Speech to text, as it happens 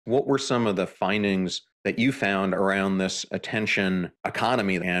What were some of the findings that you found around this attention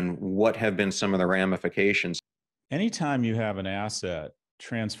economy, and what have been some of the ramifications? Anytime you have an asset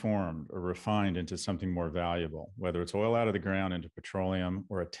transformed or refined into something more valuable, whether it's oil out of the ground into petroleum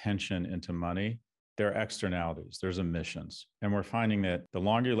or attention into money, there are externalities, there's emissions. And we're finding that the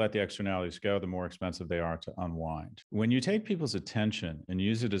longer you let the externalities go, the more expensive they are to unwind. When you take people's attention and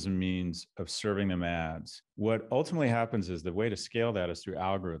use it as a means of serving them ads, what ultimately happens is the way to scale that is through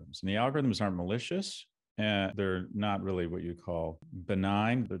algorithms. And the algorithms aren't malicious, and they're not really what you call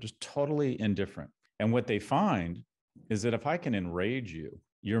benign, they're just totally indifferent. And what they find is that if I can enrage you,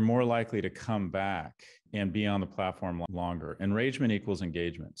 you're more likely to come back and be on the platform longer. Enragement equals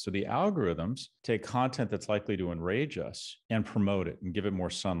engagement. So the algorithms take content that's likely to enrage us and promote it and give it more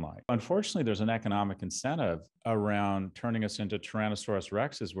sunlight. Unfortunately, there's an economic incentive around turning us into Tyrannosaurus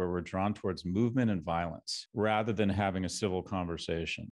Rexes where we're drawn towards movement and violence rather than having a civil conversation.